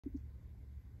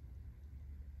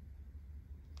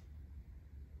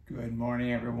Good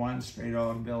morning, everyone.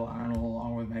 Straydog Bill Arnold,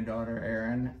 along with my daughter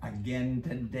ERIN, again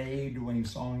today doing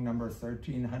song number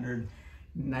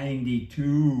 1392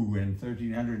 and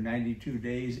 1392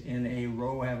 days in a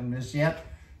row. Haven't missed yet.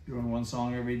 Doing one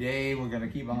song every day. We're going to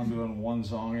keep on doing one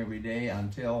song every day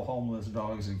until homeless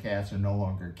dogs and cats are no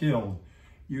longer killed,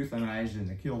 euthanized in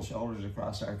the kill shelters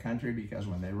across our country, because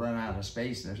when they run out of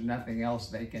space, there's nothing else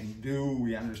they can do.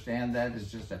 We understand that. It's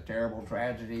just a terrible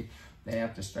tragedy. They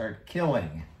have to start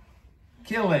killing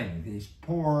these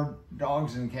poor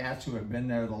dogs and cats who have been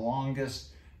there the longest.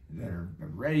 They're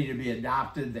ready to be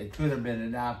adopted. They could have been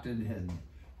adopted, and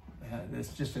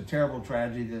it's just a terrible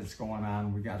tragedy that's going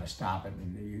on. We got to stop it,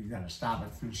 and you got to stop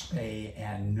it through spay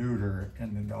and neuter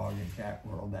in the dog and cat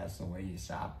world. That's the way you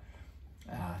stop.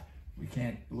 We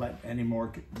can't let any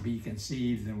more be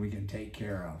conceived than we can take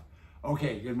care of.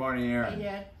 Okay, good morning, ERIN.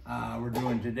 Hey, Dad. We're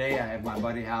doing today, I have my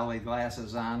Buddy Holly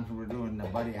glasses on. We're doing the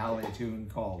Buddy Holly tune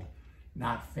called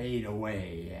Not Fade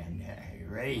Away. And you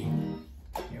ready?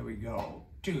 Here we go.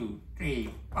 2,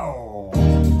 3, 4.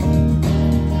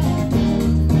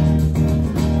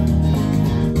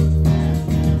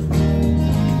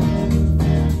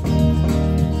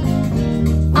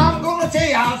 I'm gonna tell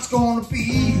you how it's gonna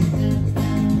be.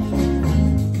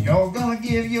 You're gonna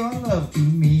give your love to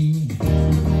me.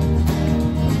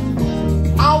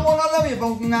 I wanna love you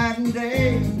both night and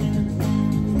day.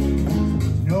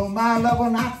 No, my love will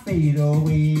not fade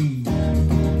away.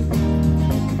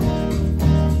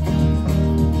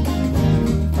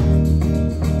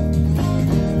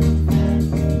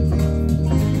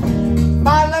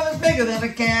 My love is bigger than a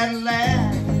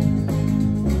Cadillac.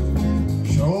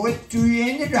 Show it to you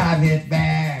and you drive it back.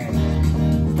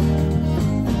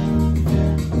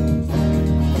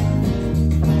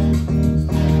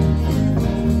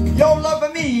 Your love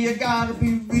for me, you gotta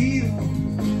be real,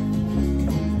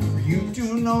 for you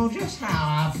to know just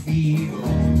how I feel.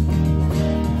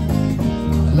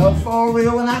 Love for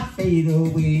real will not fade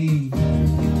away.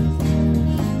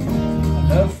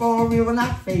 Love for real will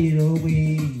not fade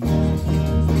away.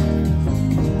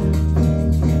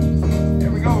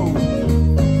 Here we go.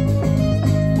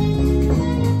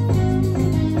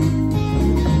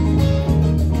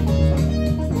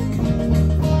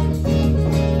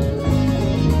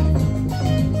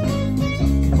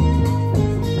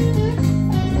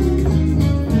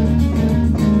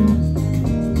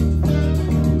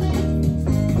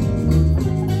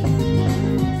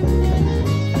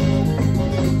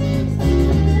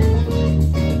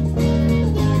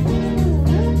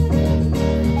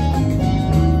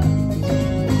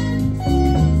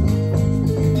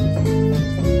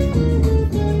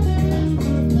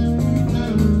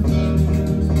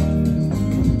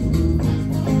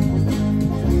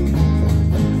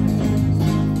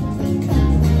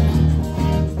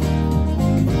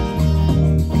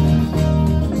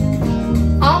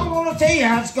 Tell you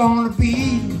how it's gonna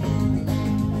be.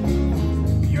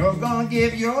 You're gonna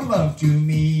give your love to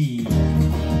me.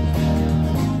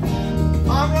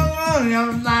 I'm gonna run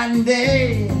your night and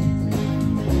day.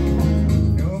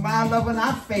 No, my love will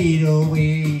not fade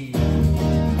away.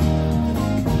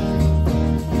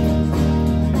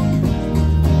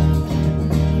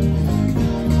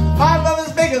 My love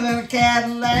is bigger than a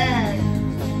Cadillac.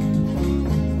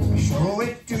 Show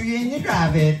it to you and you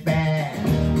drive it back.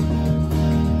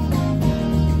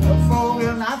 Love for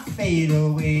will not fade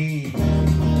away.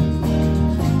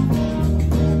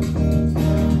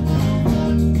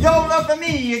 Your love for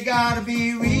me, you gotta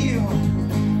be real,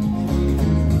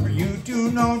 for you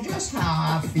to know just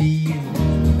how I feel.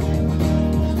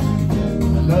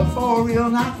 Love for real,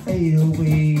 not fade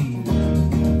away.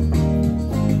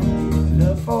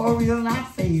 Love for real,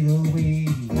 not fade away.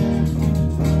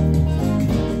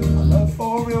 Love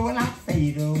for real will not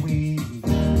fade away.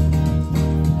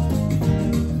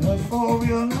 Love for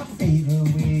real, not fade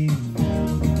away.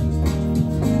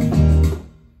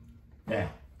 Yeah,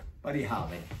 Buddy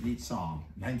Holly, neat song,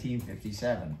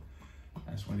 1957.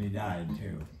 That's when he died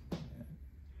too.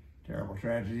 Terrible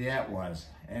tragedy that was.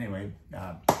 Anyway,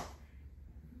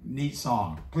 neat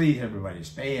song. Please, everybody,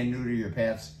 spay and neuter your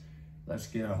pets. Let's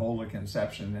get a hold of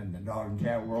conception in the dog and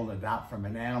cat world. Adopt from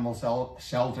an animal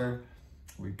shelter.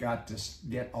 We've got to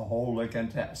get a hold of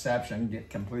conception, get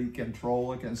complete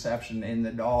control of conception in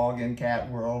the dog and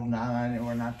cat world.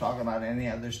 We're not talking about any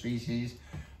other species.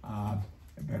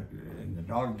 But in the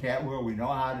dog and cat world, we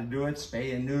know how to do it,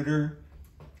 spay and neuter.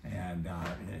 And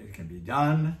it can be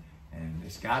done. And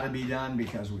it's got to be done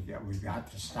because we've got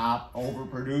to stop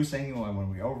overproducing. When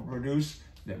we overproduce,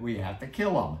 that we have to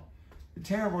kill them. A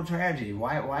terrible tragedy.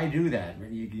 Why do that?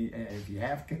 If you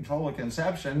have control of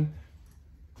conception,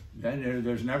 then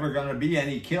there's never going to be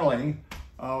any killing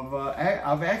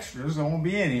of extras. There won't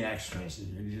be any extras.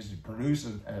 You just produce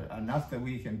enough that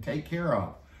we can take care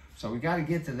of. So we got to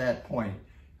get to that point.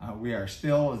 We are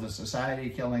still, as a society,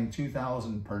 killing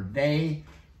 2,000 per day.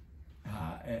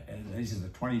 And these are the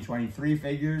 2023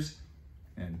 figures.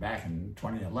 And back in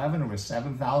 2011, it was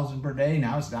 7,000 per day.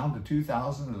 Now it's down to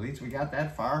 2,000. At least we got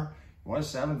that far. It was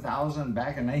 7,000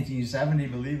 back in 1970.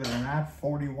 Believe it or not,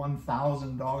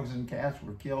 41,000 dogs and cats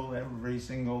were killed every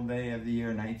single day of the year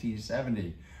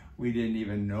 1970. We didn't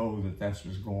even know that this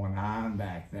was going on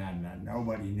back then.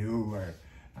 Nobody knew. Or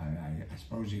I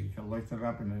suppose you could look it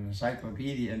up in an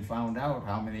encyclopedia and found out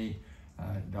how many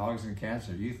dogs and cats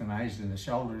are euthanized in the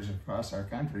shelters across our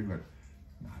country, but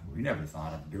we never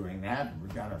thought of doing that. We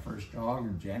got our first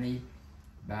dog, Jenny,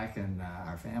 back in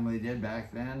our family did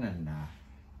back then, and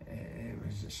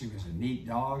she was a neat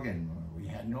dog, and we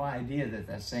had no idea that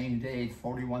that same day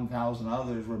 41,000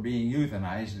 others were being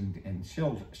euthanized in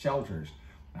shelters.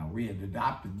 Now, we had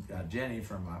adopted Jenny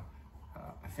from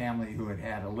a family who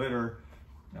had a litter,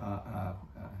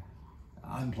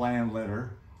 unplanned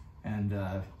litter, and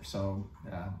so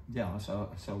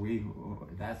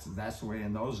that's the way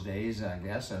in those days, I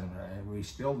guess, and we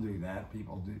still do that.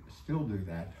 People still do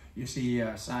that. You see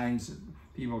signs.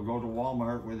 People go to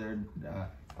Walmart with their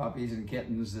puppies and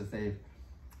kittens that they've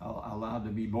allowed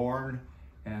to be born,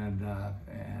 and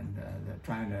they're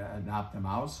trying to adopt them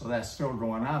out. So that's still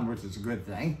going on, which is a good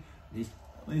thing.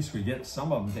 At least we get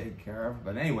some of them taken care of.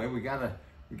 But anyway, we gotta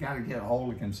get a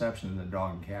hold of conception in the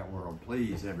dog and cat world,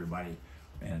 please, everybody.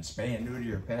 And spay and neuter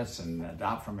your pets and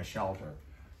adopt from a shelter.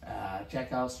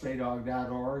 Check out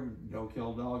straydog.org, No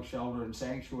Kill Dog Shelter and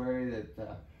Sanctuary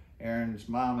that ERIN's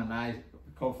mom and I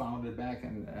co-founded back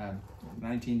in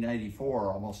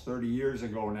 1994, almost 30 years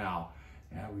ago now.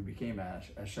 We became a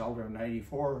shelter in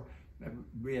 94.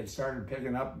 We had started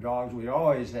picking up dogs. We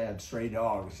always had stray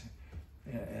dogs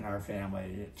in our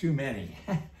family, too many.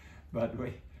 But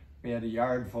we had a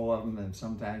yard full of them, and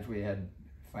sometimes we had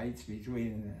fights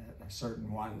between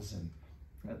certain ones, and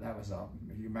that was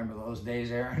you remember those days,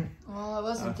 ERIN? Well, I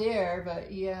wasn't there, but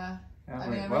yeah. I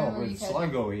mean, well, with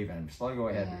Sluggo even.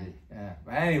 Sluggo had to be.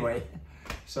 But anyway,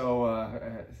 so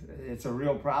it's a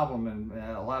real problem, and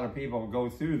a lot of people go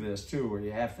through this too, where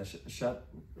you have to shut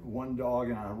one dog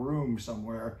in a room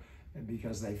somewhere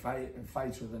because they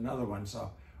fights with another one.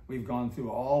 So we've gone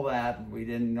through all that, and we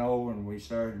didn't know, and we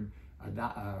started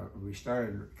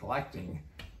collecting.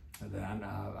 And then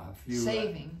a few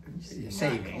saving.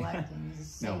 Saving. Collecting.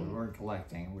 No, we weren't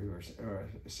collecting. We were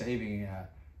saving.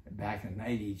 Back in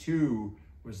 '92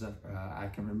 was I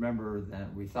can remember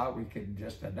that we thought we could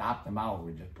just adopt them out.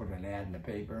 We just put an ad in the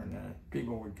paper, and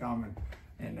people would come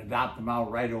and adopt them out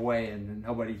right away, and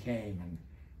nobody came, and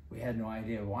we had no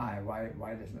idea why.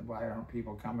 Why aren't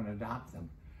people coming to adopt them?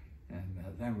 And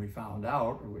then we found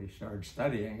out. We started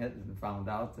studying it and found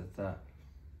out that.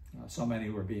 So many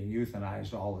were being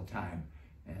euthanized all the time.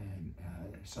 And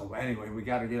so anyway, we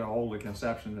got to get a hold of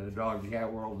conception in the dog and cat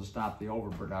world and stop the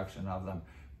overproduction of them.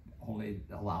 Only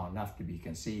allow enough to be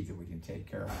conceived that we can take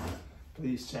care of them.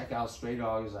 Please check out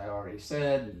Straydog, as I already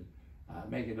said,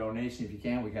 and make a donation if you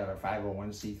can. We got our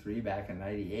 501c3 back in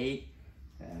 '98.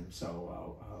 And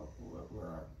so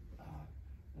we're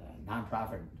a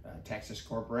nonprofit Texas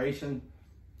corporation.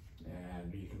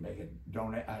 And you can make a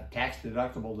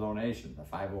tax-deductible donation. The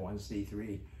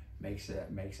 501c3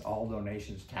 makes all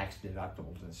donations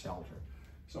tax-deductible to the shelter.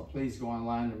 So please go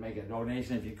online and make a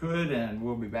donation if you could, and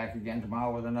we'll be back again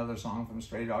tomorrow with another song from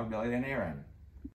Straydog Bill and ERIN.